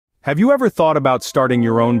Have you ever thought about starting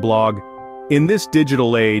your own blog? In this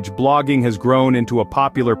digital age, blogging has grown into a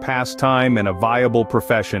popular pastime and a viable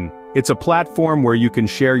profession. It's a platform where you can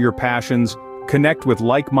share your passions, connect with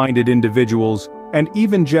like-minded individuals, and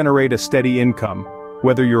even generate a steady income.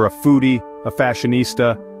 Whether you're a foodie, a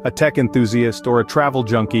fashionista, a tech enthusiast, or a travel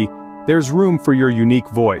junkie, there's room for your unique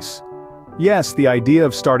voice. Yes, the idea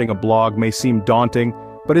of starting a blog may seem daunting,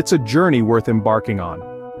 but it's a journey worth embarking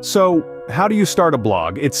on. So, how do you start a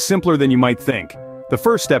blog? It's simpler than you might think. The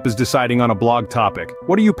first step is deciding on a blog topic.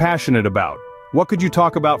 What are you passionate about? What could you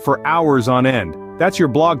talk about for hours on end? That's your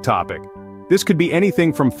blog topic. This could be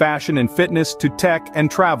anything from fashion and fitness to tech and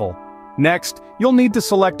travel. Next, you'll need to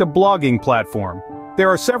select a blogging platform. There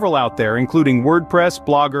are several out there, including WordPress,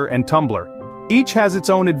 Blogger, and Tumblr. Each has its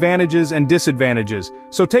own advantages and disadvantages,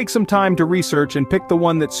 so take some time to research and pick the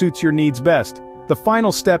one that suits your needs best. The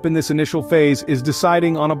final step in this initial phase is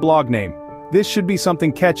deciding on a blog name. This should be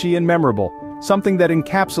something catchy and memorable, something that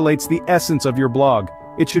encapsulates the essence of your blog.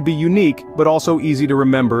 It should be unique, but also easy to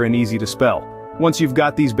remember and easy to spell. Once you've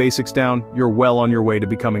got these basics down, you're well on your way to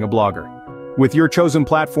becoming a blogger. With your chosen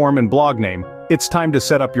platform and blog name, it's time to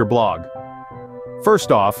set up your blog.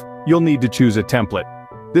 First off, you'll need to choose a template.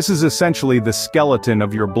 This is essentially the skeleton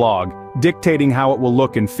of your blog, dictating how it will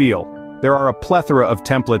look and feel. There are a plethora of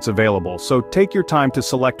templates available, so take your time to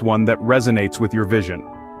select one that resonates with your vision.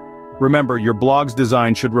 Remember, your blog's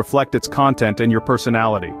design should reflect its content and your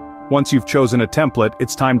personality. Once you've chosen a template,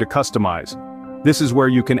 it's time to customize. This is where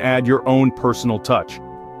you can add your own personal touch.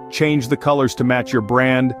 Change the colors to match your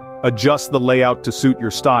brand, adjust the layout to suit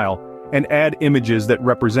your style, and add images that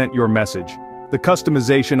represent your message. The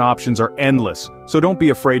customization options are endless, so don't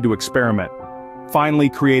be afraid to experiment.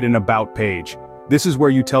 Finally, create an About page. This is where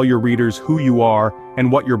you tell your readers who you are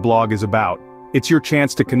and what your blog is about. It's your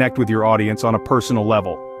chance to connect with your audience on a personal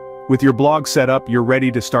level. With your blog set up, you're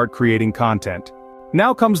ready to start creating content.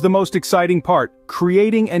 Now comes the most exciting part,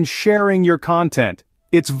 creating and sharing your content.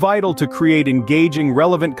 It's vital to create engaging,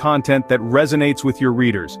 relevant content that resonates with your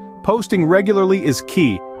readers. Posting regularly is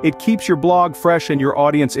key. It keeps your blog fresh and your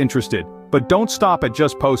audience interested. But don't stop at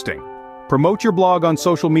just posting. Promote your blog on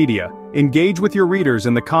social media, engage with your readers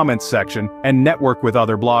in the comments section, and network with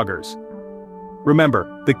other bloggers.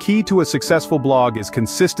 Remember, the key to a successful blog is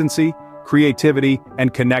consistency, creativity,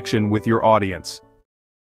 and connection with your audience.